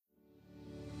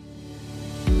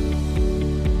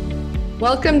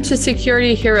Welcome to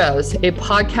Security Heroes, a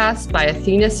podcast by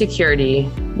Athena Security.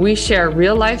 We share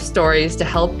real-life stories to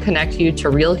help connect you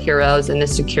to real heroes in the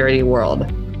security world.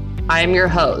 I am your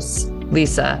host,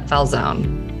 Lisa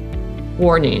Falzone.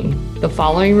 Warning, the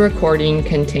following recording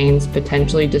contains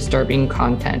potentially disturbing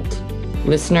content.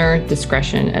 Listener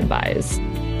discretion advised.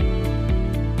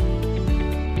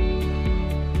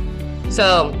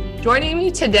 So, joining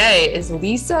me today is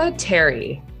Lisa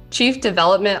Terry, Chief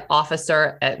Development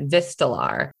Officer at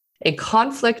Vistelar, a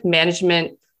conflict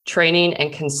management training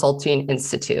and consulting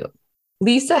institute.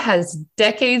 Lisa has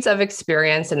decades of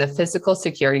experience in the physical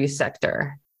security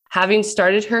sector, having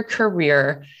started her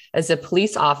career as a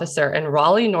police officer in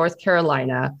Raleigh, North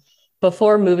Carolina,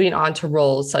 before moving on to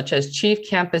roles such as Chief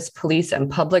Campus Police and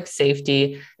Public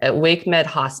Safety at WakeMed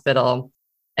Hospital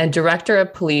and Director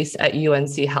of Police at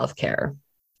UNC Healthcare.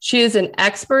 She is an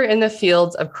expert in the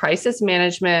fields of crisis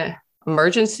management,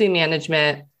 emergency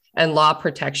management, and law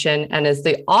protection, and is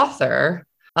the author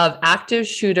of Active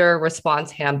Shooter Response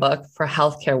Handbook for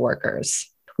Healthcare Workers.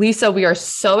 Lisa, we are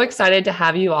so excited to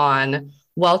have you on.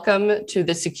 Welcome to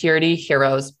the Security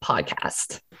Heroes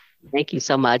podcast. Thank you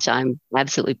so much. I'm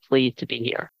absolutely pleased to be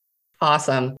here.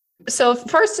 Awesome. So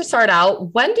first, to start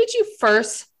out, when did you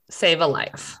first save a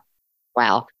life?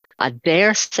 Wow. I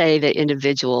dare say that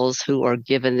individuals who are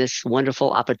given this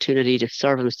wonderful opportunity to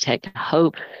serve and protect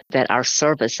hope that our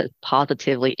service has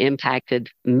positively impacted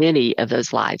many of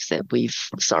those lives that we've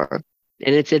served.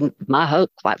 And it's in my hope,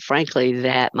 quite frankly,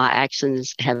 that my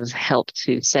actions have helped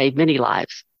to save many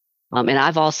lives. And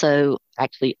I've also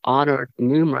actually honored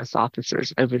numerous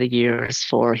officers over the years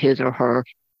for his or her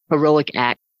heroic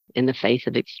act in the face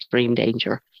of extreme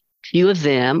danger. Few of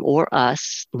them or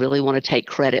us really want to take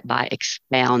credit by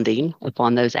expounding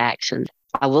upon those actions.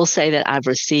 I will say that I've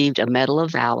received a Medal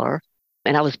of Valor,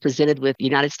 and I was presented with the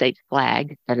United States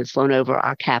flag that has flown over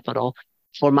our Capitol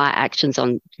for my actions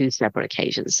on 2 separate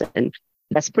occasions. And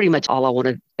that's pretty much all I want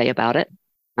to say about it.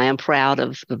 I am proud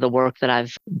of the work that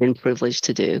I've been privileged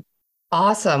to do.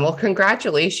 Awesome. Well,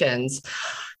 congratulations.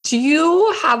 Do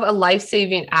you have a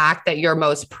life-saving act that you're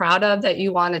most proud of that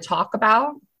you want to talk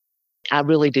about? I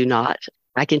really do not.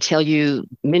 I can tell you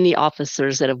many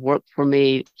officers that have worked for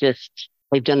me,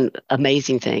 they've done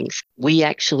amazing things. We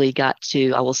actually got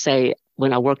to, I will say,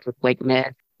 when I worked with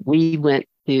WakeMed, we went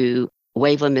to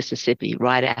Waveland, Mississippi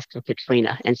right after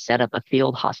Katrina and set up a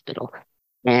field hospital.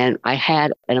 And I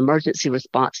had an emergency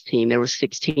response team. There were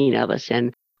 16 of us,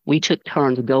 and we took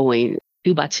turns going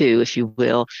 2 by 2, if you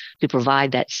will, to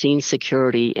provide that scene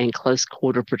security and close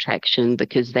quarter protection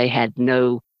because they had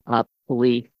no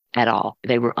police at all.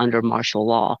 They were under martial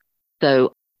law.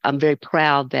 So I'm very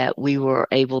proud that we were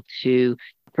able to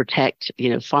protect,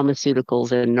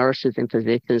 pharmaceuticals and nurses and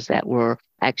physicians that were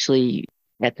actually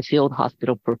at the field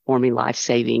hospital performing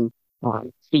life-saving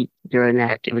feats during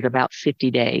that. It was about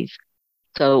 50 days.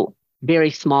 So very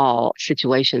small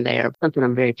situation there, something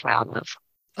I'm very proud of.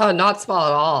 Oh, not small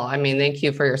at all. I mean, thank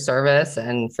you for your service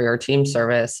and for your team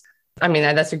service. I mean,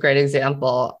 that's a great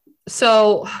example.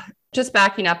 So just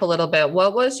backing up a little bit,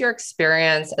 what was your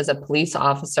experience as a police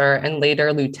officer and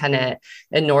later lieutenant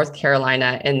in North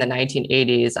Carolina in the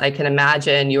 1980s? I can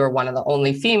imagine you were one of the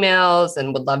only females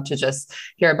and would love to just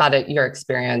hear about your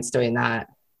experience doing that.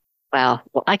 Wow.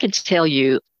 Well, I could tell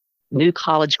you, new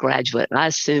college graduate, I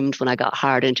assumed when I got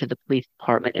hired into the police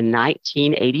department in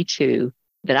 1982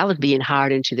 that I was being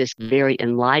hired into this very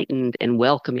enlightened and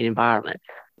welcoming environment.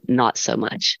 Not so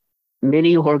much.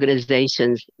 Many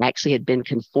organizations actually had been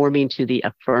conforming to the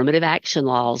affirmative action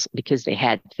laws because they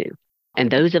had to.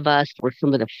 And those of us were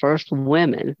some of the first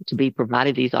women to be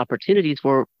provided these opportunities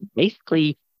were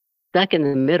basically stuck in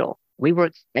the middle. We were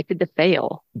expected to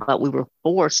fail, but we were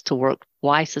forced to work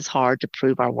twice as hard to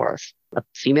prove our worth. A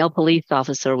female police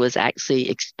officer was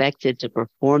actually expected to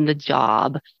perform the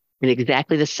job in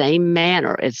exactly the same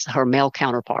manner as her male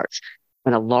counterparts.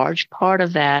 And a large part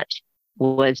of that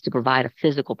was to provide a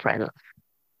physical presence.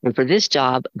 And for this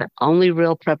job, the only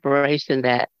real preparation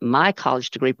that my college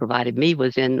degree provided me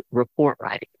was in report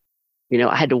writing.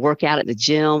 I had to work out at the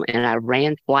gym and I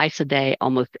ran twice a day,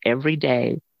 almost every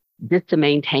day, just to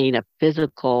maintain a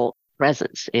physical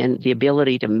presence and the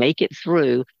ability to make it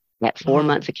through that 4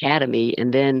 months academy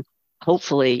and then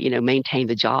hopefully, maintain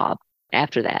the job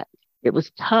after that. It was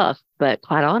tough, but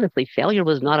quite honestly, failure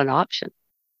was not an option.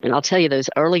 And I'll tell you, those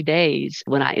early days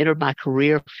when I entered my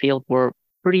career field were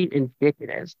pretty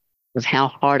indicative of how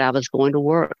hard I was going to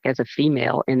work as a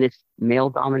female in this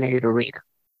male-dominated arena.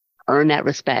 Earn that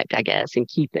respect, I guess, and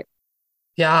keep it.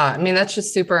 Yeah, I mean, that's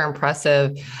just super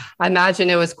impressive. I imagine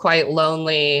it was quite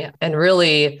lonely and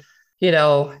really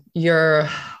you're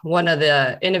one of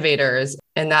the innovators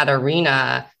in that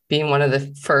arena, being one of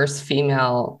the first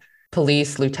female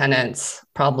police lieutenants,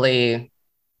 probably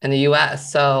in the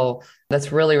US. So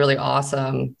that's really, really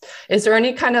awesome. Is there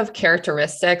any kind of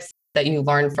characteristics that you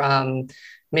learned from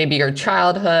maybe your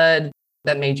childhood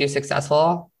that made you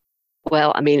successful?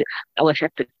 Well, I mean, I would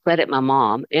have to credit my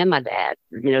mom and my dad,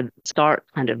 start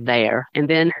kind of there. And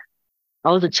then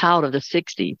I was a child of the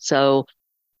 60s. So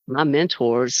my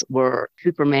mentors were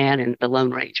Superman and the Lone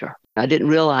Ranger. I didn't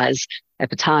realize at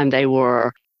the time they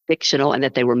were fictional and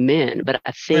that they were men, but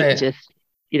I think Right, just,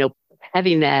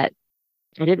 having that,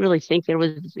 I didn't really think there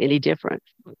was any difference.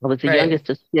 I was the right, youngest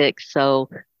of six. So,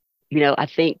 I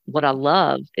think what I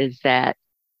love is that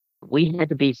we had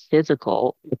to be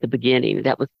physical at the beginning.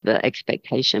 That was the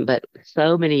expectation. But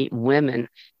so many women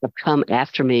have come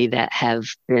after me that have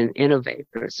been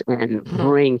innovators and mhm,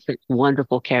 bring such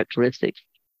wonderful characteristics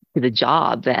to the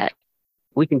job that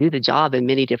we can do the job in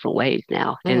many different ways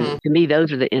now. And mhm. to me,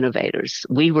 those are the innovators.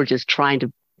 We were just trying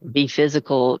to be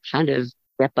physical, kind of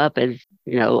step up as,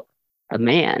 a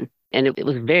man. And it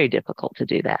was very difficult to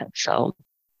do that. So,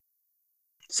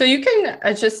 So you can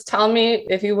just tell me,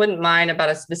 if you wouldn't mind, about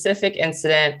a specific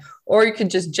incident, or you could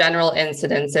just general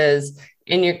incidences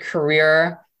in your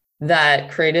career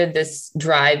that created this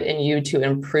drive in you to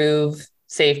improve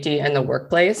safety in the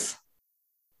workplace.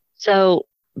 so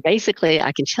basically,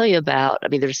 I can tell you about, I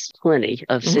mean, there's plenty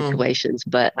of Hmm. situations,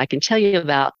 but I can tell you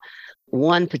about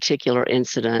one particular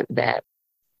incident that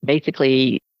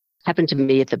basically happened to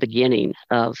me at the beginning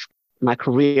of my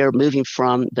career, moving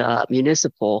from the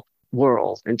municipal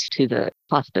world into the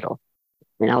hospital.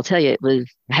 And I'll tell you, I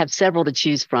have several to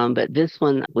choose from, but this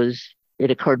one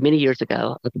it occurred many years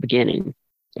ago at the beginning.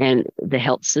 And the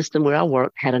health system where I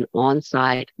worked had an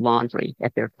on-site laundry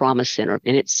at their trauma center,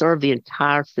 and it served the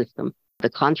entire system. The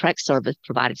contract service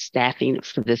provided staffing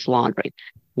for this laundry.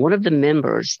 One of the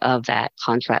members of that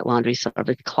contract laundry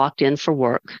service clocked in for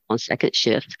work on second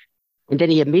shift, and then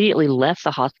he immediately left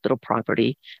the hospital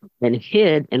property and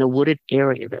hid in a wooded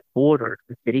area that bordered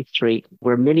the city street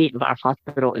where many of our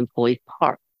hospital employees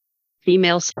park.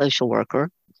 Female social worker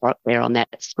parked there on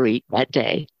that street that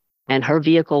day, and her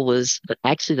vehicle was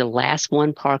actually the last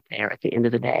one parked there at the end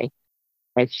of the day.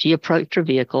 As she approached her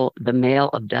vehicle, the male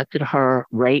abducted her,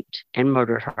 raped, and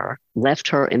murdered her, left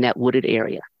her in that wooded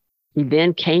area. He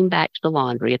then came back to the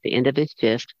laundry at the end of his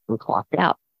shift and clocked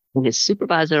out. And his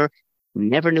supervisor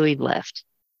never knew he'd left.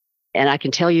 And I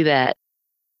can tell you that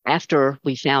after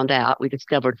we found out, we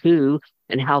discovered who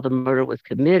and how the murder was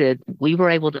committed, we were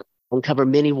able to uncover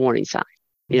many warning signs.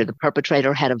 The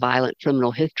perpetrator had a violent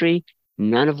criminal history,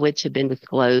 none of which had been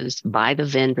disclosed by the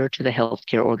vendor to the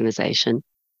healthcare organization.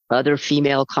 Other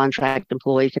female contract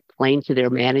employees had claimed to their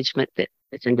management that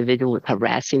this individual was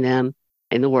harassing them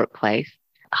in the workplace.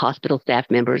 Hospital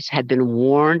staff members had been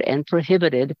warned and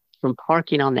prohibited from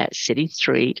parking on that city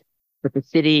street, but the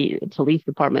city police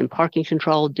department and parking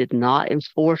control did not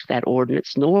enforce that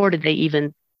ordinance, nor did they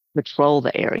even patrol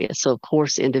the area. So, of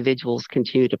course, individuals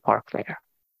continue to park there.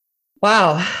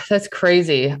 Wow, that's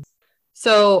crazy.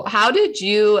 So, how did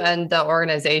you and the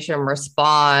organization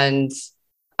respond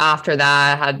after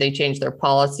that? How did they change their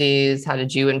policies? How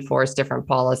did you enforce different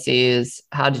policies?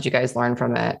 How did you guys learn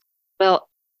from it? Well,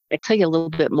 I'll tell you a little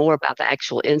bit more about the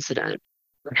actual incident.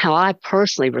 How I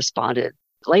personally responded.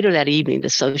 Later that evening, the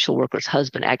social worker's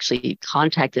husband actually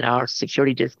contacted our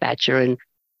security dispatcher and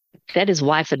said his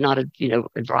wife had not,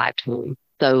 arrived home.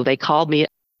 So they called me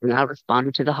and I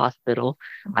responded to the hospital.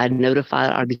 I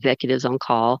notified our executives on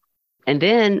call. And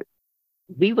then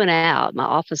we went out, my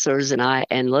officers and I,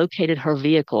 and located her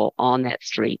vehicle on that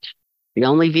street. The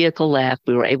only vehicle left.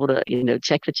 We were able to,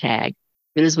 check the tag.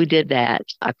 As soon as we did that,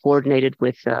 I coordinated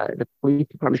with the police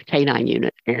department's K9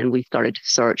 unit, and we started to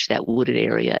search that wooded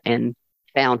area and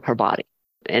found her body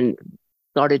and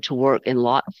started to work in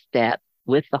lockstep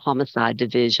with the homicide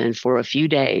division for a few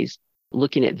days,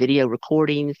 looking at video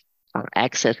recordings, our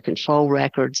access control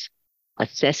records,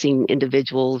 assessing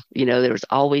individuals. There was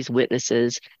always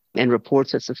witnesses and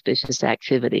reports of suspicious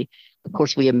activity. Of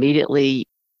course, one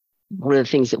of the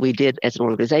things that we did as an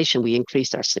organization, we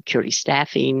increased our security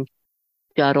staffing,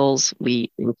 shuttles,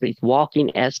 we increased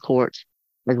walking escorts,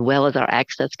 as well as our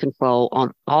access control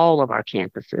on all of our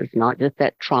campuses, not just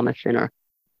that trauma center,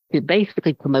 to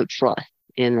basically promote trust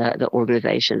in the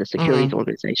organization, the securities Hmm.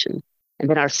 organization. And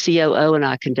then our COO and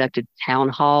I conducted town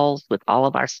halls with all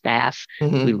of our staff. We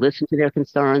Hmm. listened to their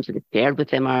concerns and shared with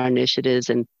them our initiatives.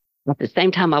 And at the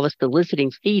same time, I was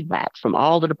soliciting feedback from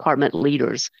all the department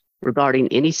leaders regarding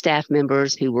any staff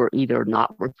members who were either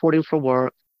not reporting for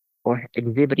work or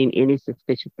exhibiting any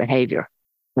suspicious behavior.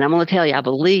 And I'm going to tell you, I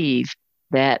believe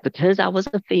that because I was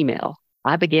a female,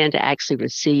 I began to actually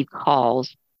receive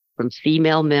calls from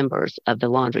female members of the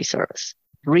laundry service.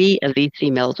 Three of these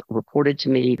females reported to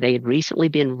me they had recently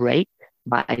been raped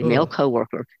by a male Ooh.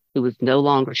 coworker who was no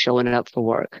longer showing up for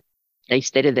work. They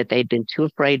stated that they'd been too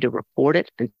afraid to report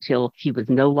it until he was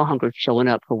no longer showing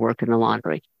up for work in the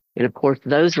laundry. And of course,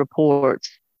 those reports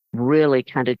really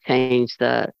kind of changed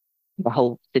the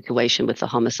whole situation with the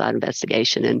homicide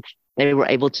investigation. And they were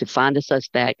able to find the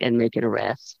suspect and make an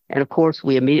arrest. And of course,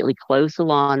 we immediately closed the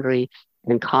laundry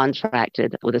and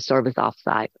contracted with a service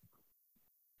offsite.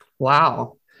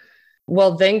 Wow.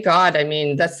 Well, thank God. I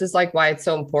mean, this is like why it's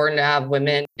so important to have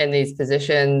women in these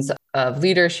positions of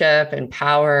leadership and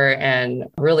power, and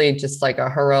really just like a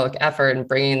heroic effort in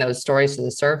bringing those stories to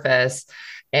the surface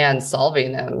and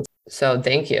solving them. So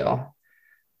thank you.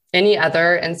 Any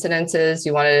other incidences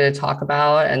you wanted to talk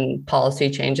about and policy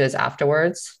changes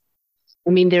afterwards?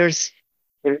 I mean, there's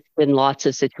been lots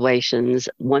of situations.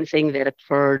 One thing that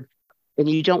occurred, and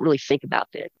you don't really think about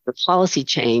this, the policy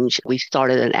change, we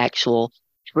started an actual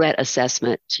threat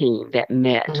assessment team that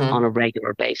met on Mm-hmm. a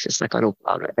regular basis, like on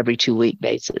a every 2 week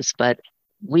basis. But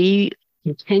we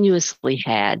continuously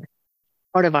had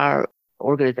part of our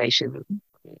organization,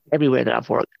 everywhere that I've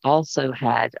worked, also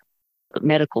had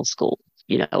medical school,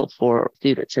 for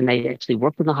students, and they actually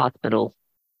worked in the hospital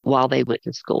while they went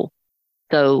to school.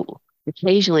 So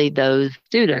occasionally those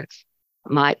students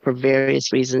might, for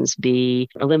various reasons, be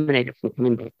eliminated from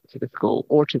coming back to the school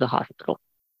or to the hospital.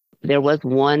 There was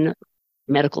one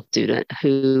medical student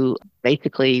who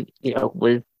basically,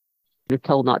 was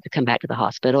told not to come back to the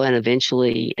hospital, and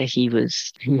eventually he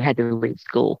had to leave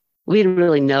school. We didn't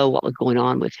really know what was going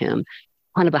on with him.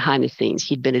 Kind of behind the scenes,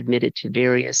 he'd been admitted to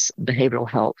various behavioral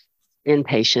health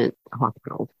inpatient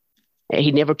hospitals.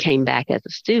 He never came back as a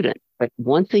student, but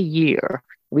once a year,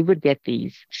 we would get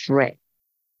these threats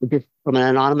just from an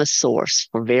anonymous source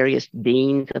for various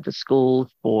deans of the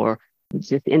schools, for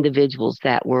just individuals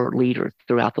that were leaders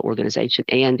throughout the organization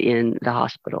and in the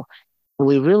hospital. And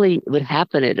we really, it would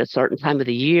happen at a certain time of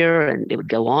the year and it would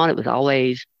go on. It was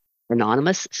always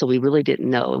anonymous. So we really didn't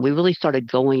know. And we really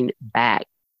started going back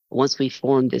once we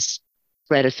formed this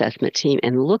threat assessment team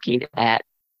and looking at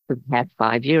for the past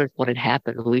 5 years what had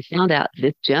happened. We found out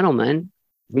this gentleman,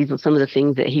 these were some of the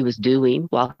things that he was doing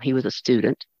while he was a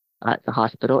student at the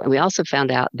hospital. And we also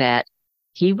found out that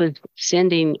he was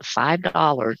sending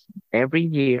 $5 every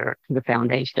year to the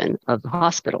foundation of the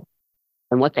hospital.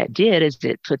 And what that did is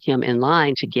it put him in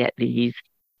line to get these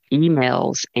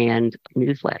emails and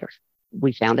newsletters.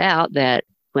 We found out that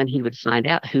when he would find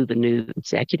out who the new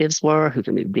executives were, who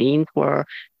the new deans were,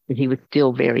 that he was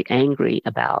still very angry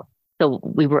about. So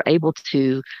we were able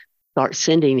to start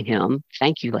sending him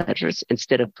thank you letters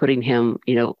instead of putting him,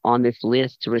 on this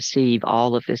list to receive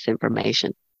all of this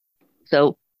information.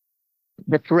 So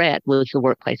the threat was the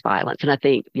workplace violence. And I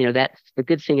think, that's the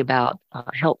good thing about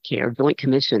healthcare. Joint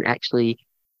Commission actually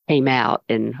came out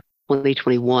in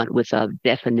 2021 with a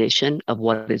definition of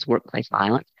what is workplace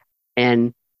violence,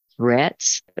 and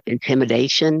threats,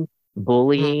 intimidation,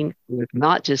 bullying,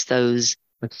 not just those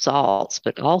assaults,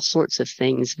 but all sorts of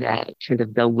things that kind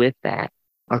of go with that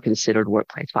are considered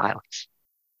workplace violence.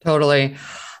 Totally.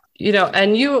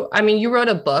 And you wrote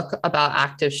a book about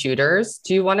active shooters.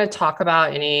 Do you want to talk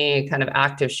about any kind of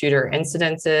active shooter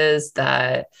incidences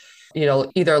that,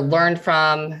 either learned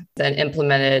from, then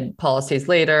implemented policies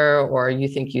later, or you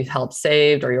think you helped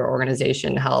saved or your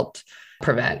organization helped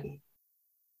prevent?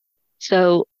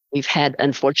 So we've had,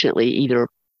 unfortunately, either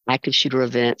active shooter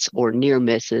events or near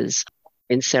misses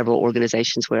in several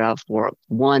organizations where I've worked.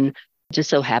 One just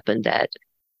so happened that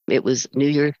it was New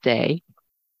Year's Day,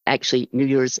 actually New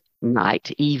Year's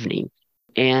night, evening,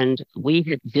 and we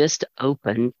had just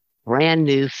opened brand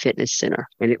new fitness center,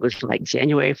 and it was like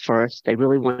January 1st. They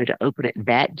really wanted to open it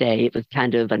that day. It was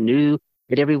kind of a new,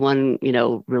 get everyone,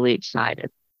 really excited.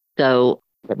 So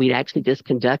we'd actually just had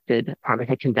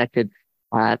conducted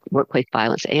workplace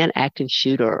violence and active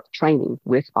shooter training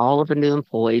with all of the new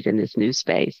employees in this new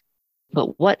space.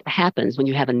 But what happens when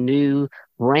you have a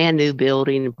brand new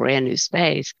building, brand new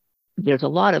space? There's a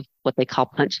lot of what they call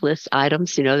punch list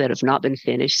items, that have not been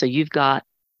finished. So you've got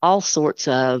all sorts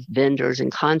of vendors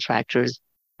and contractors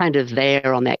kind of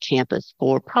there on that campus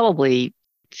for probably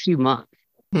a few months,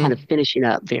 kind of finishing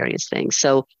up various things.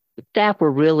 So the staff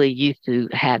were really used to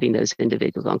having those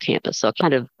individuals on campus. So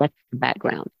kind of that's the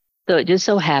background. So it just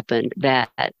so happened that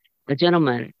a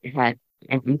gentleman had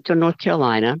in Eastern North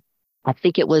Carolina, I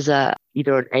think it was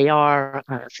either an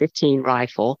AR-15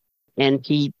 rifle, and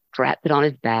he strapped it on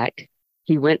his back.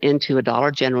 He went into a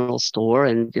Dollar General store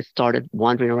and just started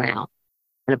wandering around.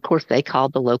 And of course, they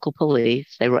called the local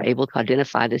police. They were able to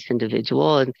identify this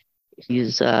individual, and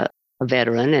he's a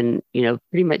veteran, and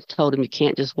pretty much told him you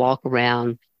can't just walk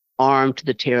around armed to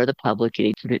the terror of the public. You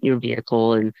need to get in your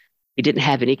vehicle, and he didn't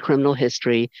have any criminal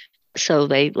history, so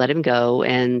they let him go,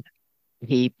 and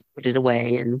he put it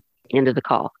away and ended the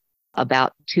call.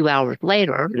 About 2 hours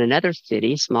later, in another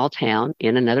city, small town,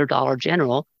 in another Dollar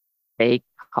General, they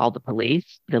called the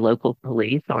police, the local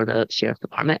police or the sheriff's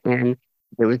department, and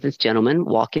there was this gentleman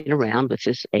walking around with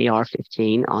this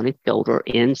AR-15 on his shoulder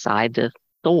inside the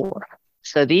store.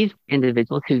 So these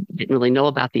individuals who didn't really know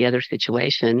about the other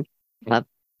situation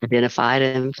identified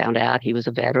him, found out he was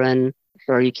a veteran.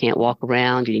 Sir, you can't walk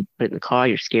around. You need to put it in the car.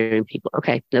 You're scaring people.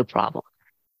 Okay, no problem.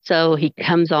 So he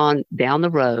comes on down the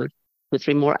road for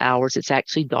 3 more hours. It's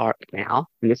actually dark now.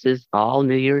 And this is all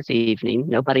New Year's evening.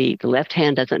 The left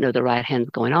hand doesn't know the right hand's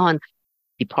going on.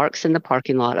 He parks in the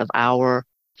parking lot of our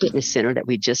fitness center that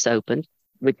we just opened,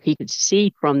 which he could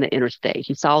see from the interstate.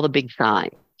 He saw the big sign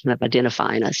kind of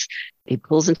identifying us. He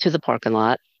pulls into the parking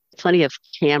lot, plenty of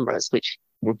cameras, which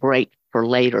were great for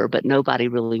later, but nobody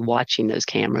really watching those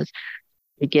cameras.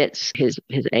 He gets his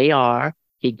AR,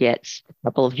 he gets a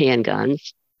couple of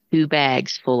handguns, 2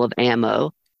 bags full of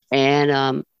ammo,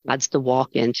 and decides to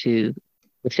walk into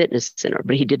the fitness center.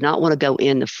 But he did not want to go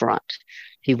in the front.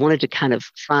 He wanted to kind of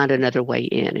find another way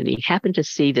in. And he happened to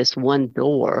see this one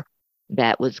door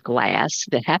that was glass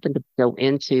that happened to go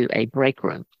into a break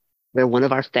room where one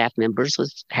of our staff members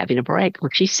was having a break. Well,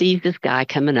 she sees this guy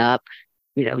coming up,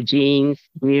 jeans,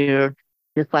 beard,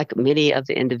 just like many of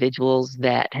the individuals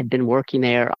that had been working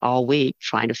there all week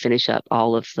trying to finish up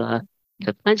all of the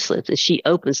punch slips. And she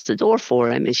opens the door for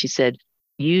him and she said,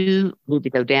 you need to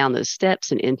go down those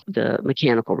steps and into the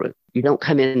mechanical room. You don't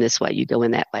come in this way, you go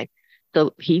in that way.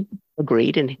 So he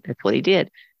agreed, and that's what he did.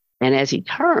 And as he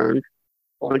turned,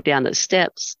 going down those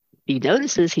steps, he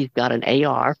notices he's got an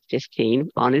AR-15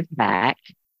 on his back,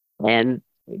 and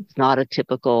it's not a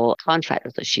typical contractor.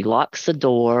 So she locks the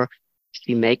door,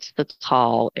 she makes the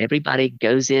call, everybody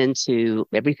goes into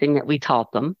everything that we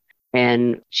taught them.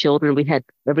 And children, we had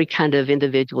every kind of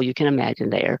individual you can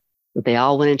imagine there. But they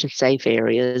all went into safe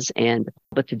areas.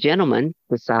 But the gentleman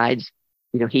decides,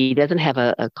 he doesn't have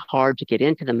a card to get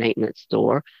into the maintenance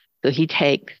store. So he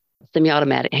takes a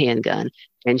semi-automatic handgun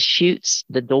and shoots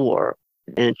the door,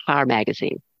 an entire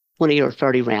magazine, 20 or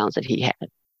 30 rounds that he had.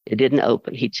 It didn't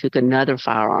open. He took another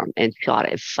firearm and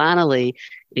shot it. Finally,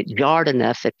 it jarred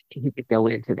enough that he could go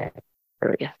into that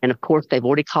area. And of course, they've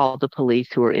already called the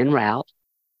police who are en route,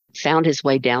 found his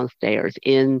way downstairs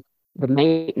in the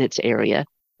maintenance area,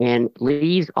 and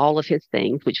leaves all of his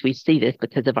things, which we see this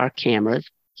because of our cameras.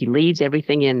 He leaves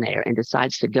everything in there and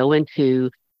decides to go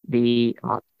into the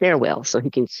stairwell so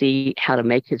he can see how to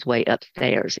make his way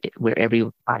upstairs where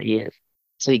everybody is.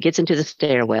 So he gets into the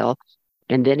stairwell,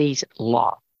 and then he's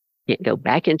lost. He can't go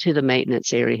back into the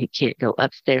maintenance area. He can't go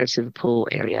upstairs to the pool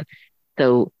area.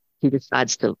 So he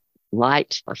decides to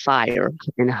light a fire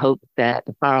in hope that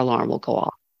the fire alarm will go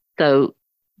off. So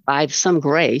by some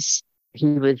grace, he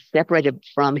was separated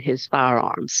from his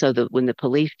firearms so that when the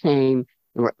police came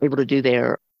and were able to do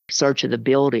their search of the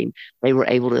building, they were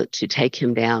able to take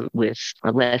him down with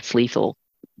a less lethal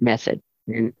method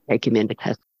and take him into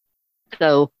custody.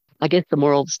 So I guess the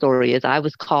moral of the story is I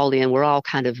was called in. We're all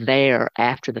kind of there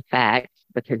after the fact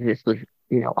because this was,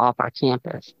 off our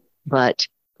campus. But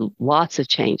lots of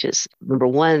changes. Number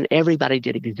one, everybody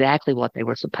did exactly what they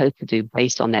were supposed to do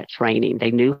based on that training.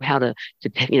 They knew how to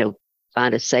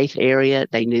find a safe area.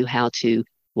 They knew how to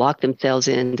lock themselves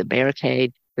in, to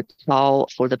barricade, to call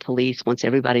for the police once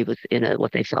everybody was in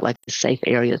what they felt like a safe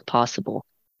area as possible,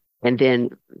 and then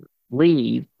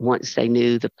leave once they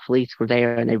knew the police were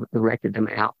there and they directed them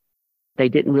out. They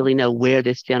didn't really know where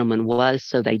this gentleman was,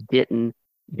 so they didn't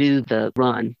do the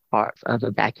run part of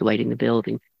evacuating the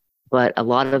building. But a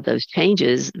lot of those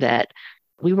changes that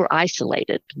we were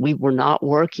isolated. We were not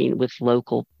working with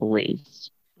local police.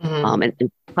 Mm-hmm.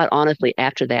 And quite honestly,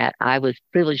 after that, I was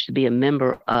privileged to be a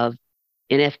member of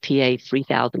NFPA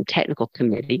 3000 Technical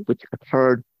Committee, which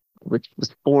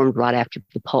was formed right after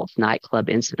the Pulse nightclub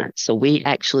incident. So we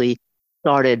actually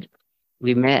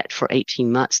we met for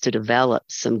 18 months to develop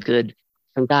some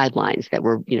guidelines that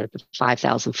were, the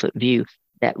 5,000-foot view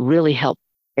that really helped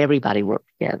everybody work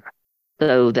together.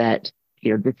 So that,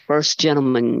 the first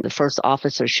gentleman, the first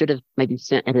officer should have maybe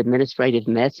sent an administrative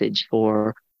message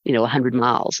for, 100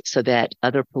 miles so that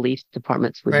other police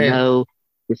departments would know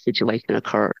the situation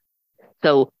occurred.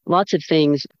 So lots of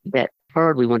things that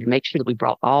occurred. We wanted to make sure that we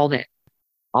brought all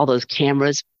those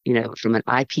cameras, from an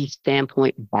IP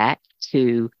standpoint back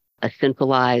to a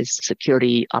centralized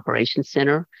security operations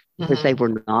center because they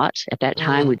were not at that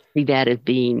time. Mm. Would see that as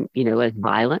being, as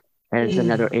violent as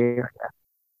another area.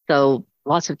 So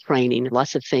lots of training,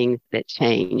 lots of things that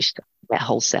changed that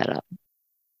whole setup.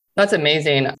 That's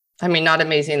amazing. I mean, not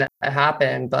amazing that it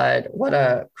happened, but what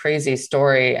a crazy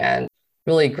story and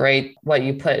really great what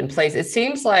you put in place. It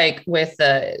seems like with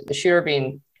the shooter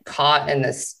being caught in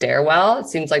the stairwell, it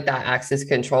seems like that access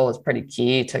control is pretty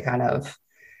key to kind of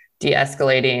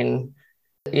de-escalating,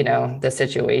 the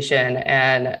situation.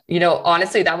 And,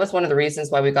 honestly, that was one of the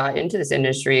reasons why we got into this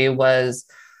industry was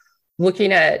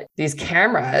looking at these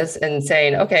cameras and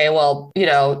saying, okay, well,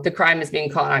 the crime is being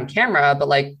caught on camera, but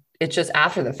like it's just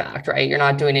after the fact, right? You're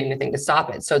not doing anything to stop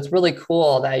it. So it's really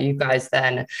cool that you guys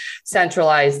then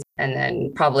centralized and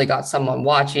then probably got someone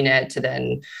watching it to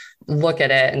then look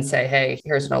at it and say, hey,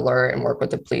 here's an alert and work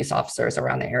with the police officers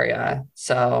around the area.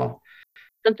 So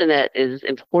something that is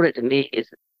important to me is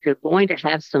if you're going to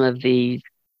have some of these,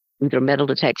 either metal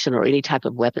detection or any type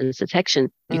of weapons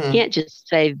detection, you can't just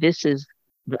say this is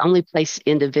the only place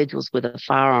individuals with a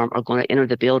firearm are going to enter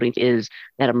the building is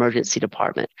that emergency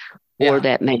department or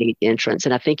that main entrance.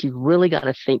 And I think you've really got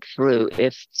to think through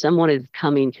if someone is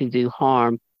coming to do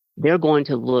harm, they're going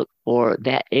to look for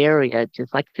that area,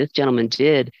 just like this gentleman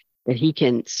did, that he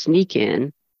can sneak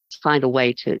in, find a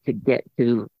way to get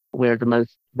to where the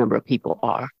most number of people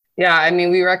are. Yeah, I mean,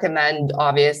 we recommend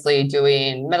obviously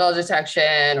doing metal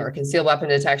detection or concealed weapon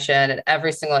detection at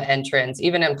every single entrance,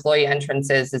 even employee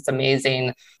entrances. It's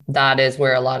amazing. That is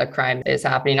where a lot of crime is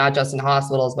happening, not just in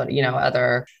hospitals, but,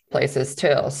 other places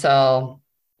too. So,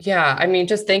 yeah, I mean,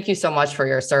 just thank you so much for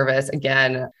your service.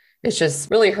 Again, it's just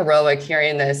really heroic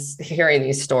hearing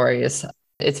these stories.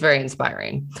 It's very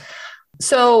inspiring.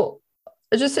 So,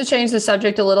 just to change the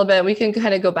subject a little bit, we can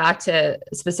kind of go back to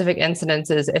specific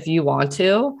incidences if you want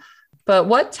to. But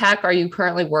what tech are you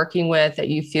currently working with that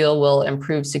you feel will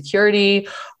improve security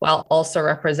while also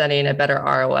representing a better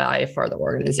ROI for the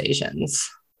organizations?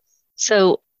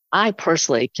 So I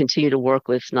personally continue to work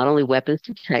with not only weapons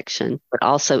detection, but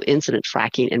also incident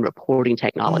tracking and reporting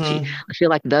technology. I feel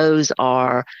like those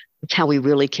are how we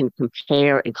really can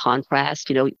compare and contrast.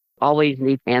 You always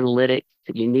need analytics.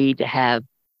 You need to have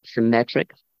some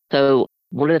metrics. So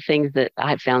one of the things that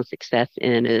I've found success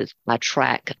in is I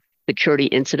track security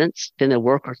incidents, then the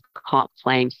workers' comp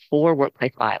claims for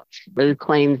workplace violence. Those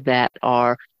claims that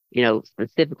are,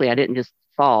 specifically, I didn't just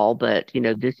fall, but,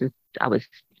 I was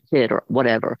hit or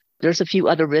whatever. There's a few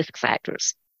other risk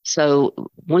factors. So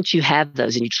once you have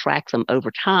those and you track them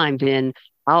over time, then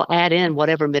I'll add in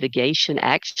whatever mitigation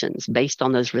actions based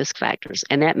on those risk factors.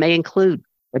 And that may include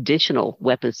additional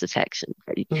weapons detection,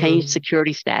 changed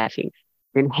security staffing,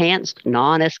 enhanced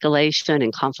non-escalation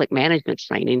and conflict management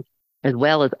training, as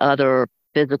well as other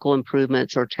physical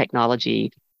improvements or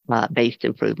technology-based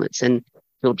improvements. And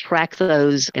you'll track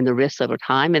those and the risks over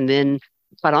time. And then,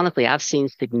 quite honestly, I've seen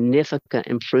significant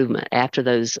improvement after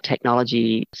those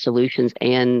technology solutions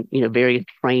and, various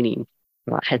training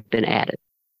has been added.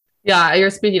 Yeah, you're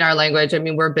speaking our language. I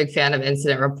mean, we're a big fan of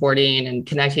incident reporting and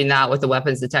connecting that with the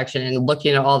weapons detection and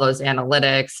looking at all those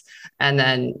analytics and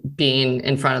then being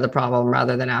in front of the problem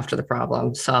rather than after the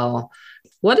problem. So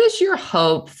what is your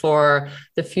hope for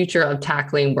the future of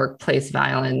tackling workplace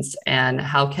violence and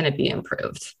how can it be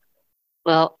improved?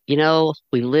 Well,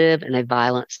 we live in a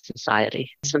violent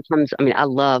society. Sometimes, I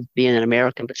love being an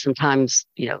American, but sometimes,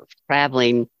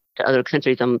 traveling to other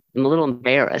countries, I'm a little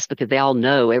embarrassed because they all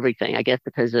know everything, I guess,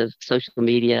 because of social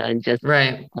media and just,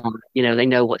 right. They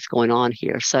know what's going on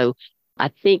here. So I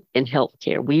think in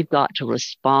healthcare, we've got to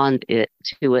respond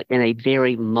to it in a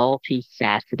very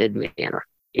multifaceted manner.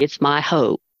 It's my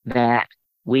hope that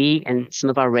we and some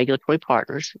of our regulatory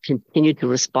partners continue to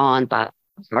respond by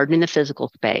hardening the physical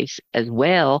space as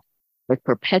well as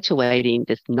perpetuating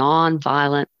this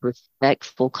nonviolent,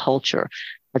 respectful culture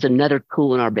as another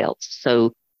tool in our belts.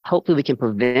 So hopefully we can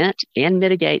prevent and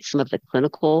mitigate some of the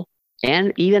clinical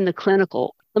and even the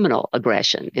clinical criminal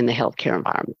aggression in the healthcare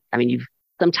environment.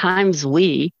 Sometimes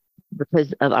we,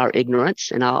 because of our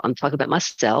ignorance, and I'm talking about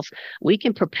myself, we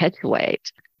can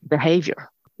perpetuate behavior,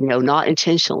 not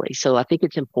intentionally. So I think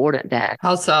it's important that.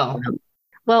 How so?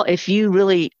 Well, if you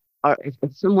really are, if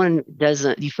someone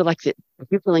doesn't, you feel like that, if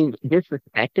you're feeling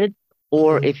disrespected,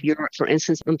 or if you're, for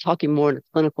instance, I'm talking more in a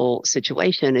clinical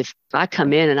situation, if I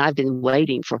come in and I've been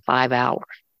waiting for 5 hours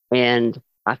and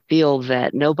I feel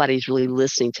that nobody's really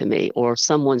listening to me or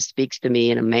someone speaks to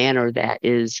me in a manner that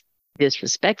is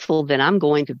disrespectful, then I'm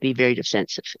going to be very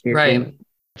defensive. Right. And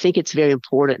I think it's very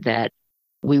important that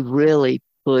we really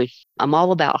push. I'm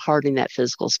all about hardening that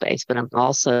physical space, but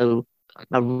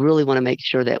I really want to make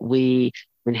sure that we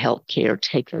in healthcare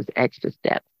take those extra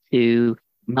steps to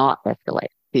not escalate.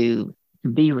 to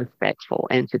be respectful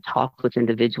and to talk with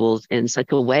individuals in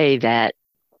such a way that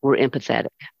we're empathetic.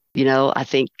 I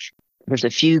think there's a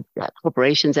few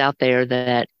corporations out there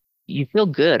that you feel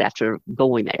good after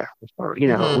going there. Or, when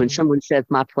Mm-hmm. someone says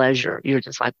my pleasure, you're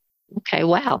just like, okay,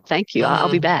 wow, thank you. I'll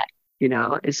be Mm-hmm. back,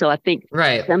 And so I think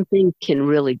Right. something can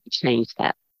really change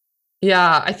that.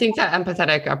 Yeah, I think that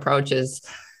empathetic approach is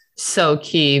so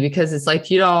key because it's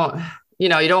like you don't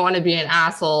want to be an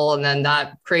asshole and then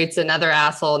that creates another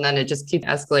asshole and then it just keeps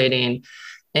escalating.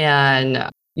 And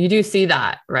you do see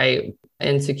that, right?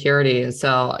 Insecurity.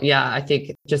 So, yeah, I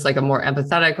think just like a more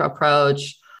empathetic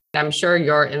approach. I'm sure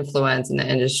your influence in the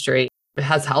industry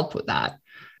has helped with that.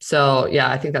 So,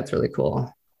 yeah, I think that's really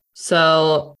cool.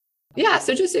 So, yeah,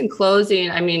 so just in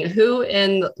closing, I mean, who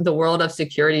in the world of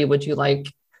security would you like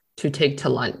to take to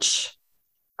lunch?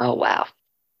 Oh, wow.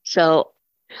 So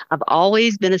I've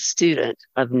always been a student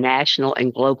of national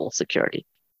and global security.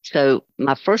 So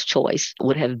my first choice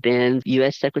would have been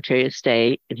U.S. Secretary of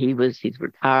State, and he's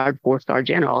retired 4-star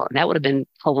general, and that would have been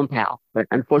Colin Powell. But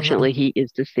unfortunately, Mhm. he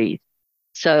is deceased.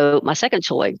 So my second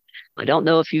choice, I don't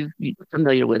know if you're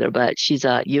familiar with her, but she's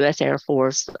a U.S. Air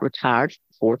Force retired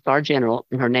 4-star general,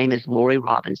 and her name is Lori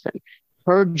Robinson.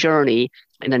 Her journey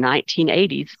in the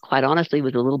 1980s, quite honestly,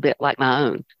 was a little bit like my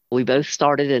own. We both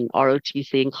started in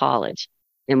ROTC in college.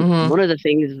 And one Mhm. of the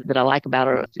things that I like about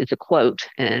her is a quote,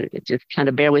 and it just kind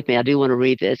of bear with me. I do want to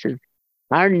read this. Is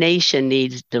our nation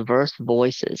needs diverse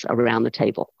voices around the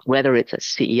table, whether it's a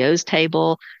CEO's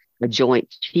table, a joint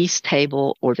chiefs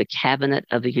table, or the cabinet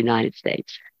of the United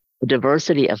States. The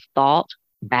diversity of thought,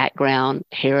 background,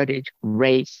 heritage,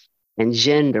 race, and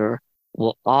gender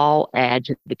will all add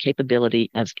to the capability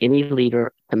of any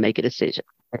leader to make a decision.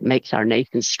 It makes our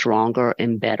nation stronger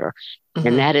and better.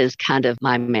 And Mhm. that is kind of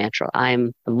my mantra. I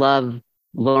love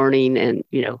learning and,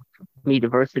 me,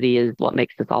 diversity is what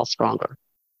makes us all stronger.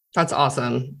 That's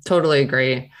awesome. Totally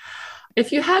agree.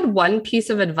 If you had one piece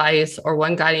of advice or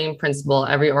one guiding principle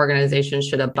every organization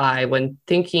should abide when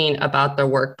thinking about their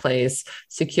workplace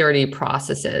security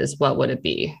processes, what would it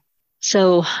be?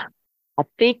 So I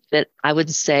think that I would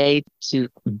say to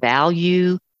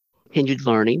value continued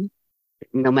learning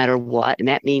no matter what. And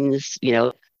that means,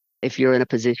 if you're in a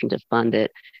position to fund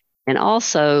it, and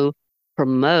also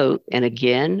promote, and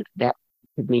again, that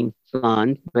could mean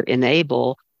fund, but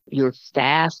enable your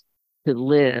staff to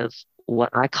live what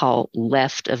I call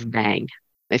left of bang.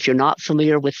 If you're not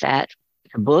familiar with that,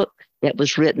 a book that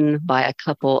was written by a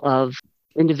couple of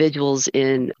individuals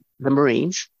in the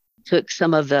Marines took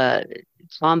some of the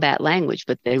combat language,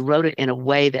 but they wrote it in a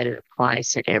way that it applies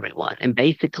to everyone. And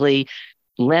basically,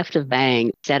 left of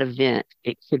bang, that event,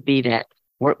 it could be that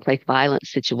workplace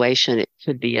violence situation. It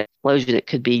could be an explosion. It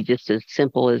could be just as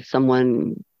simple as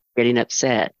someone getting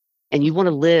upset. And you want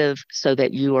to live so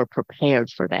that you are prepared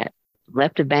for that.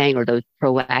 Left of bang are those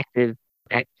proactive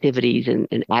activities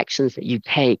and actions that you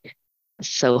take.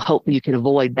 So hopefully you can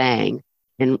avoid bang.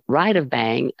 And right of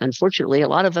bang, unfortunately, a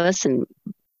lot of us, and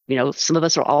some of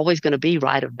us are always going to be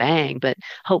right of bang, but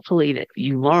hopefully that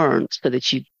you learn so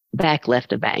that you back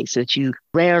left of bang, so that you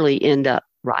rarely end up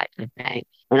right of bang.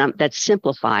 And that's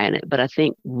simplifying it, but I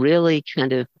think really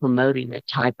kind of promoting that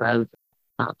type of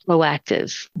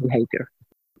proactive behavior.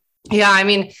 Yeah, I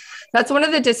mean, that's one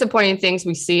of the disappointing things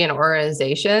we see in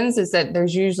organizations is that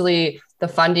there's usually the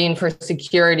funding for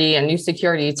security and new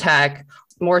security tech,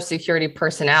 more security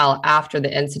personnel after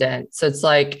the incident. So it's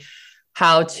like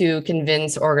how to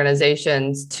convince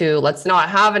organizations to let's not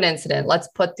have an incident. Let's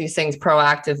put these things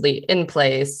proactively in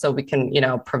place so we can,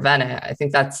 prevent it. I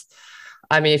think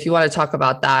I mean, if you want to talk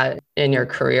about that in your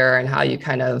career and how you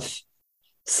kind of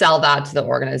sell that to the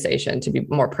organization to be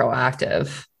more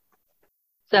proactive.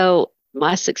 So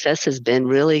my success has been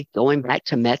really going back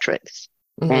to metrics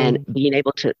and Mm-hmm. being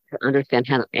able to understand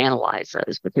how to analyze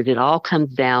those, because it all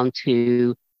comes down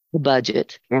to the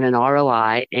budget and an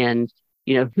ROI, and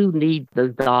who needs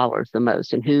those dollars the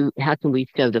most, and how can we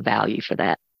show the value for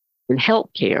that. In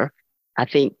healthcare, I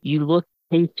think you look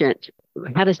patient.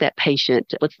 How does that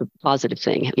patient, what's the positive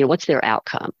thing? What's their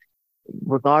outcome?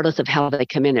 Regardless of how they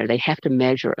come in there, they have to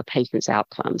measure a patient's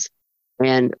outcomes.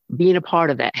 And being a part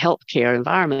of that healthcare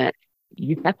environment,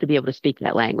 you have to be able to speak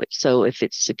that language. So if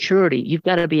it's security, you've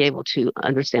got to be able to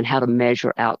understand how to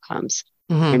measure outcomes.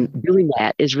 And Mm-hmm. doing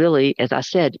that is really, as I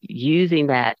said, using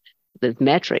the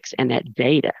metrics and that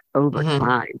data over Mm-hmm.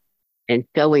 time and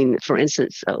showing, for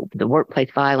instance, the workplace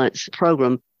violence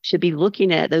program should be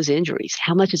looking at those injuries.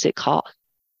 How much does it cost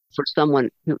for someone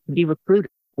to be recruited?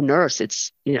 A nurse,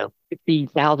 it's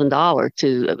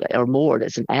 $50,000 or more.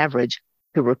 That's an average.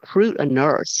 to recruit a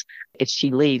nurse if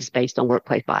she leaves based on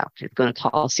workplace violence. It's going to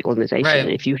cost the organization. And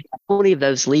Right. if you have 20 of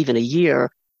those leave in a year,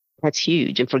 that's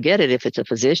huge. And forget it if it's a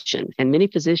physician. And many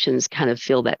physicians kind of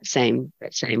feel that same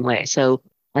way. So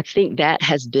I think that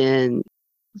has been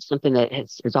something that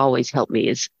has always helped me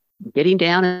is getting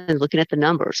down and looking at the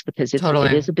numbers because it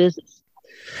Totally. is a business.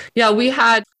 Yeah, we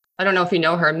had, I don't know if you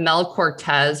know her, Mel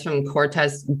Cortez from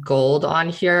Cortez Gold on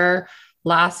here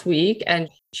last week. And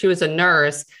she was a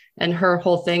nurse, and her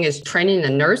whole thing is training the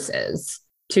nurses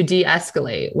to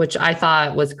de-escalate, which I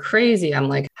thought was crazy. I'm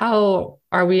like, how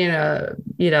are we in a,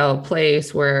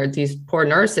 place where these poor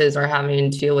nurses are having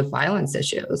to deal with violence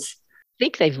issues? I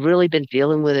think they've really been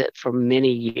dealing with it for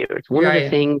many years. One of the Right.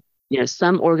 things,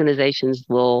 some organizations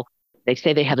they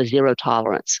say they have a zero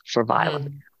tolerance for violence,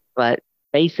 Mm, but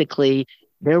basically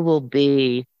there will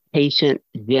be patient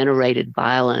generated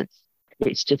violence.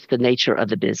 It's just the nature of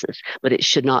the business, but it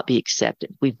should not be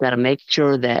accepted. We've got to make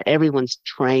sure that everyone's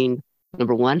trained,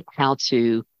 number one, how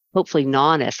to hopefully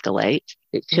non-escalate.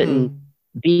 It shouldn't mhm.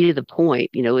 be to the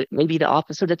point, it may be the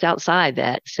officer that's outside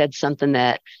that said something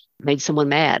that made someone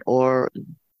mad, or,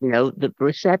 the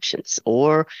receptions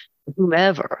or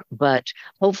whomever. But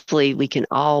hopefully we can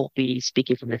all be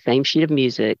speaking from the same sheet of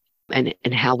music and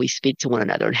how we speak to one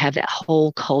another and have that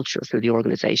whole culture through the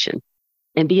organization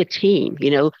and be a team,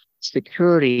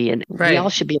 security. And we all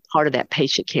Right. should be a part of that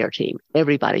patient care team.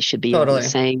 Everybody should be on the Totally.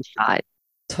 same side.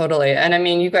 Totally. And I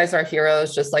mean, you guys are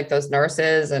heroes, just like those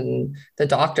nurses and the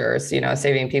doctors,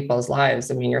 saving people's lives.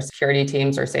 I mean, your security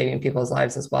teams are saving people's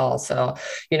lives as well. So,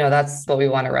 that's what we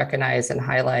want to recognize and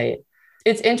highlight.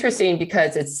 It's interesting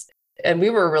because and we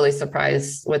were really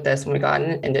surprised with this when we got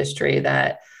in industry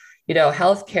that,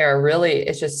 healthcare really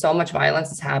is just so much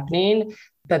violence is happening,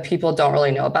 but people don't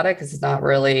really know about it because it's not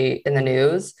really in the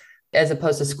news, as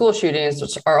opposed to school shootings,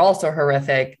 which are also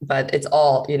horrific, but it's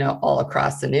all, all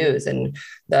across the news. And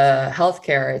the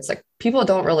healthcare, it's like people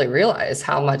don't really realize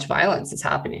how much violence is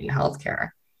happening in healthcare.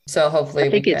 So I hopefully we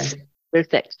think can. there's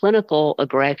that clinical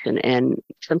aggression, and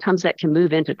sometimes that can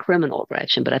move into criminal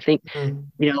aggression. But I think, Mm,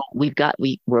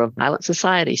 we're a violent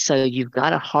society. So you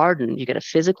got to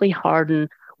physically harden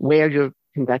where you're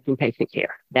conducting patient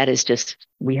care. That is just,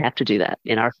 we have to do that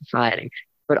in our society.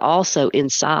 But also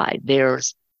inside,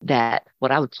 there's that,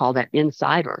 what I would call that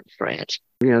insider threat,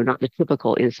 not the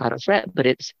typical insider threat, but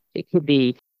it could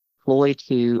be employee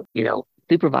to,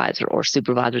 supervisor, or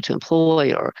supervisor to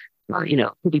employee, or it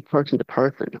could be person to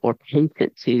person or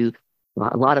patient to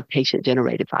a lot of patient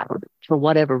generated violence for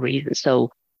whatever reason. So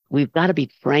we've got to be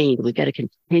trained. We've got to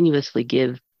continuously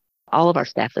give all of our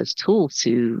staff those tools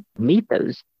to meet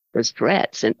those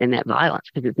threats and that violence,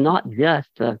 because it's not just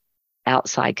the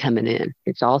outside coming in,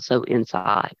 it's also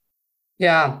inside.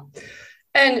 yeah.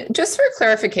 And just for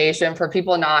clarification for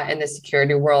people not in the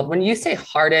security world, when you say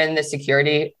harden the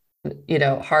security,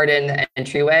 harden the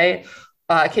entryway,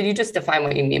 can you just define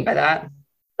what you mean by that?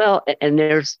 Well, and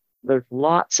there's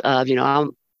lots of, I'm a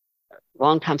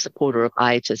longtime supporter of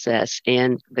IHSS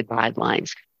and the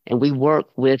guidelines. And we work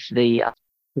with the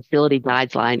Facility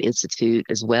Guideline Institute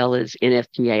as well as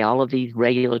NFPA, all of these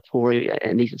regulatory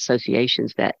and these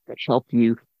associations that help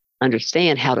you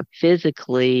understand how to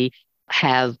physically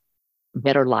have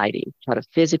better lighting, how to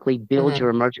physically build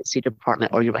your Mhm. emergency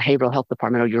department or your behavioral health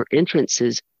department or your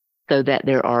entrances so that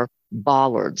there are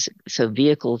bollards so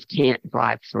vehicles can't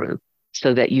drive through,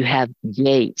 so that you have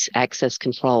gates, access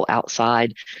control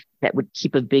outside that would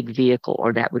keep a big vehicle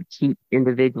or that would keep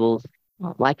individuals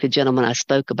like the gentleman I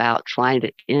spoke about trying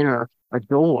to enter a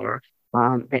door,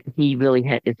 that he really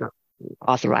isn't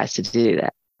authorized to do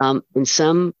that. In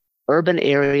some urban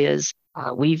areas,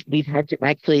 we've had to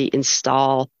actually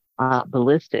install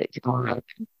ballistic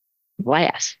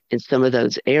glass in some of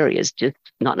those areas, just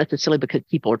not necessarily because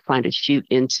people are trying to shoot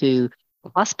into the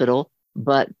hospital,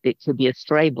 but it could be a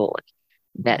stray bullet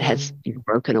that has Mhm.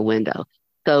 broken a window.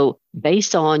 So,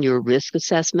 based on your risk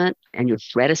assessment and your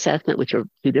threat assessment, which are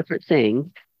two different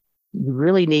things, you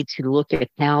really need to look at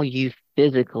how you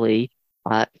physically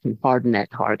can harden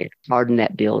that target, harden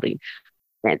that building,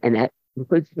 and that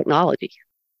includes technology.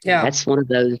 Yeah. That's one of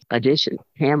those additions: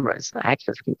 cameras,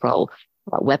 access control,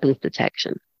 weapons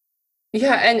detection.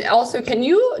 Yeah. And also, can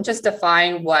you just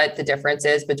define what the difference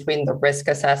is between the risk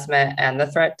assessment and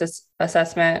the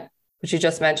assessment, which you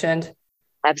just mentioned?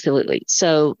 Absolutely.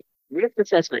 So, risk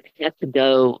assessment has to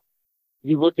go.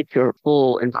 You look at your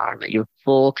full environment, your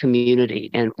full community,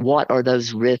 and what are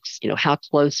those risks? How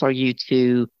close are you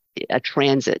to a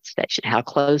transit station? How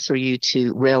close are you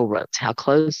to railroads? How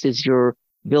close is your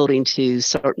building to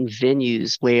certain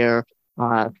venues where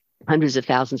hundreds of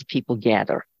thousands of people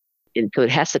gather? And so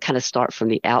it has to kind of start from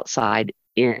the outside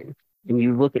in. and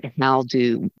you look at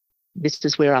this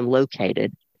is where I'm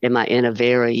located. Am I in a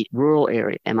very rural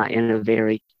area? Am I in a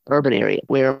very urban area?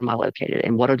 Where am I located?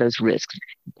 And what are those risks?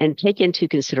 And take into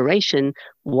consideration,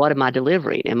 what am I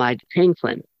delivering? Am I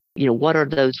Kingsland? What are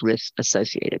those risks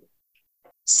associated?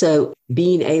 So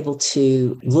being able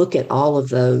to look at all of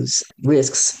those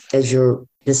risks as you're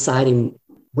deciding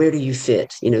where do you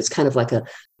fit, it's kind of like a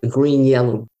green,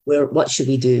 yellow, what should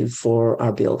we do for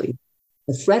our building?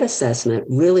 The threat assessment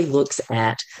really looks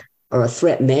at, or a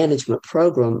threat management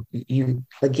program,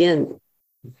 again,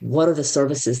 what are the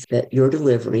services that you're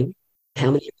delivering?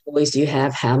 How many employees do you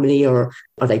have? How many are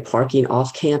they parking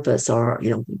off campus, or,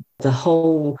 the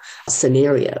whole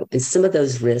scenario? And some of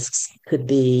those risks could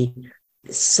be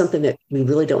something that we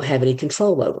really don't have any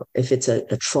control over. If it's a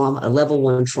level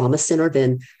 1 trauma center,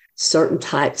 then certain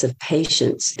types of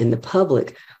patients in the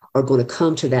public are going to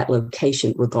come to that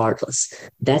location regardless.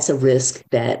 That's a risk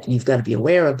that you've got to be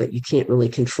aware of, but you can't really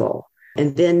control.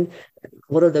 And then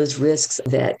what are those risks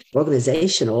that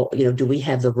organizational, do we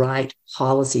have the right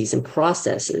policies and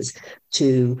processes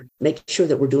to make sure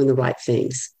that we're doing the right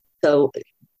things? So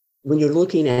when you're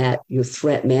looking at your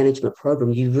threat management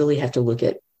program, you really have to look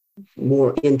at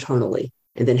more internally,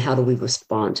 and then how do we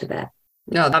respond to that?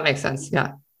 No, that makes sense.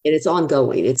 Yeah. And it's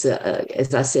ongoing. It's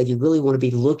as I said, you really want to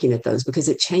be looking at those because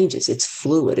it changes. It's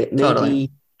fluid. It may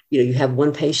be, you have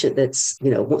one patient that's,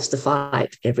 wants to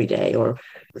fight every day, or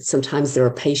sometimes there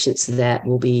are patients that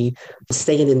will be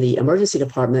staying in the emergency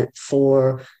department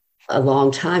for a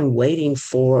long time waiting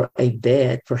for a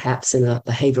bed, perhaps in a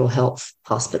behavioral health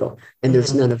hospital, and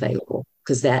there's none available,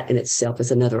 because that in itself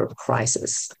is another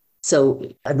crisis. So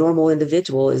a normal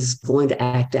individual is going to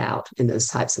act out in those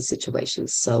types of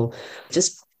situations. So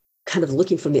just kind of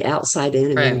looking from the outside in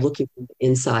and then looking from the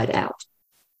inside out.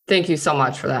 Thank you so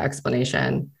much for that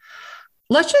explanation.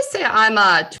 Let's just say I'm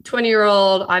a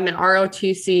 20-year-old, I'm in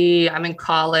ROTC, I'm in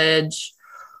college.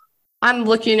 I'm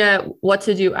looking at what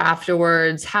to do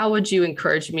afterwards. How would you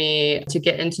encourage me to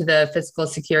get into the physical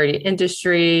security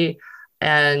industry?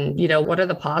 And, what are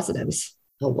the positives?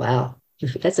 Oh, wow.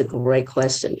 That's a great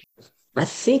question. I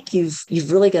think you've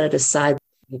really got to decide,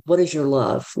 what is your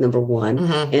love, number one,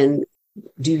 and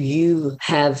do you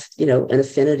have, an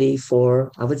affinity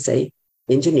for, I would say,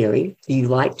 engineering? Do you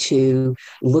like to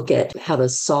look at how to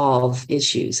solve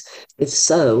issues? If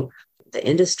so, the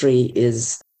industry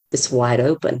it's wide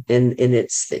open, and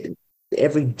it's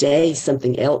every day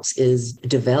something else is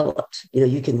developed.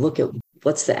 You can look at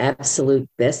what's the absolute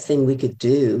best thing we could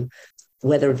do,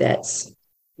 whether that's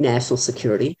national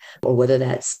security or whether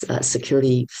that's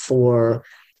security for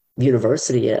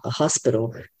university, a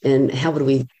hospital, and how would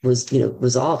we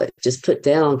resolve it? Just put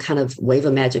down, kind of wave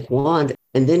a magic wand,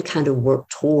 and then kind of work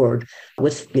toward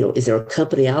is there a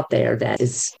company out there that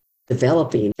is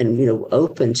developing and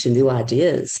open to new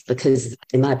ideas? Because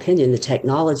in my opinion, the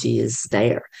technology is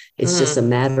there. It's just a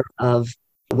matter of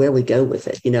where we go with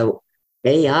it.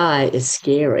 AI is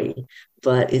scary,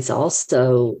 but it's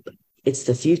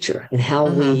the future, and how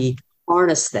we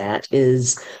harness that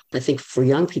is, I think, for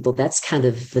young people, that's kind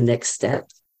of the next step.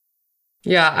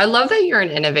 Yeah, I love that you're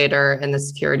an innovator in the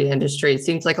security industry. It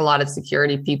seems like a lot of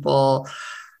security people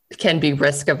can be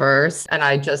risk averse. And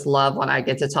I just love when I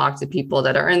get to talk to people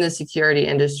that are in the security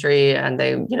industry and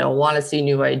they, want to see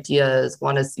new ideas,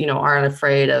 aren't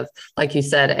afraid of, like you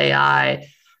said, AI.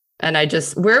 And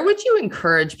where would you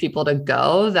encourage people to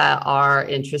go that are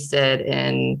interested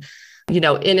in,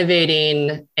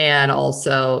 innovating, and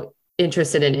also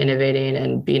interested in innovating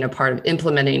and being a part of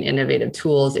implementing innovative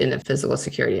tools in the physical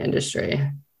security industry?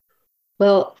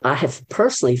 Well, I have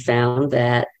personally found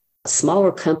that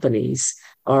smaller companies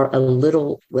are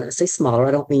when I say smaller,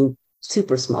 I don't mean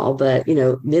super small, but,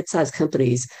 mid-sized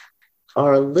companies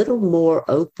are a little more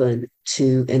open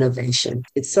to innovation.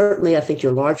 It's certainly, I think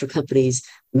your larger companies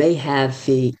may have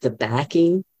the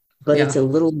backing, but it's a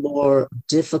little more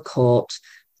difficult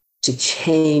to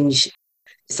change.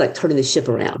 It's like turning the ship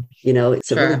around,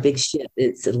 it's a really big ship.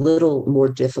 It's a little more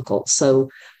difficult. So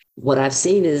what I've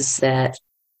seen is that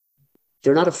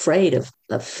they're not afraid of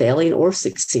failing or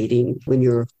succeeding when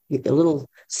you're a little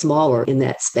smaller in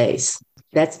that space.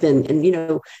 That's been,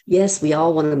 and yes, we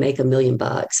all want to make $1 million,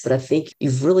 but I think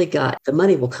you've really got, the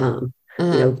money will come.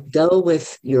 Go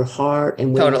with your heart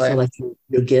and where you feel like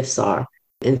your gifts are.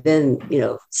 And then,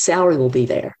 salary will be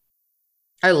there.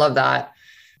 I love that.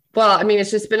 Well,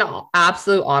 it's just been an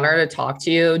absolute honor to talk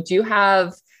to you. You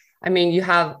have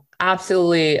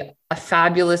absolutely a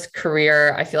fabulous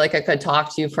career. I feel like I could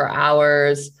talk to you for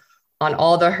hours on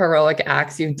all the heroic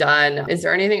acts you've done. Is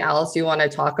there anything else you want to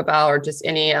talk about, or just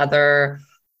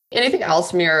anything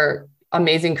else from your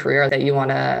amazing career that you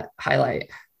want to highlight?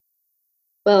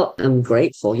 Well, I'm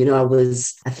grateful.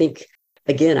 I think,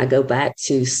 again, I go back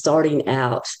to starting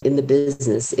out in the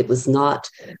business. It was not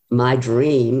my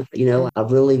dream. I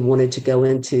really wanted to go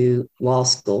into law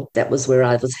school. That was where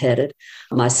I was headed.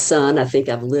 My son, I think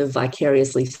I've lived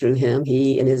vicariously through him.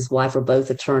 He and his wife are both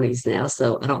attorneys now.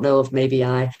 So I don't know if maybe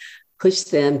I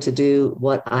pushed them to do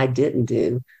what I didn't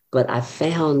do, but I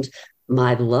found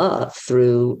my love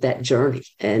through that journey.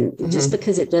 And just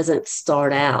because it doesn't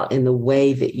start out in the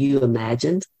way that you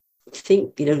imagined, I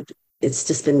think, it's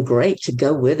just been great to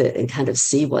go with it and kind of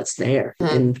see what's there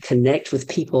and connect with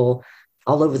people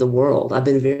all over the world. I've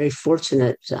been very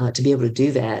fortunate to be able to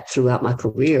do that throughout my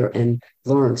career and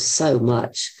learn so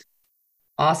much.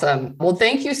 Awesome. Well,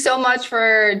 thank you so much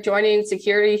for joining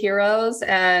Security Heroes.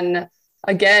 And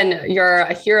again, you're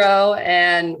a hero,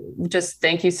 and just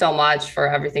thank you so much for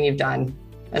everything you've done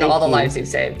and all the lives you've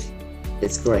saved.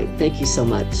 It's great. Thank you so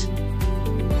much.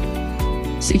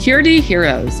 Security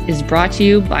Heroes is brought to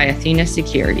you by Athena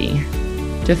Security.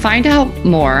 To find out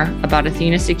more about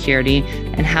Athena Security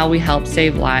and how we help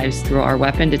save lives through our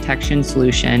weapon detection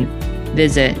solution,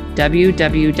 visit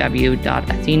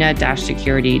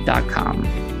www.athena-security.com.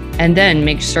 And then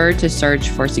make sure to search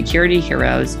for Security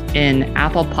Heroes in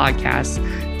Apple Podcasts,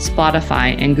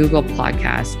 Spotify, and Google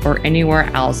Podcasts, or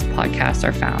anywhere else podcasts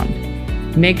are found.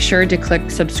 Make sure to click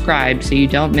subscribe so you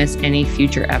don't miss any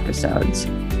future episodes.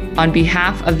 On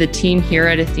behalf of the team here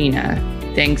at Athena,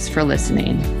 thanks for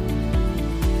listening.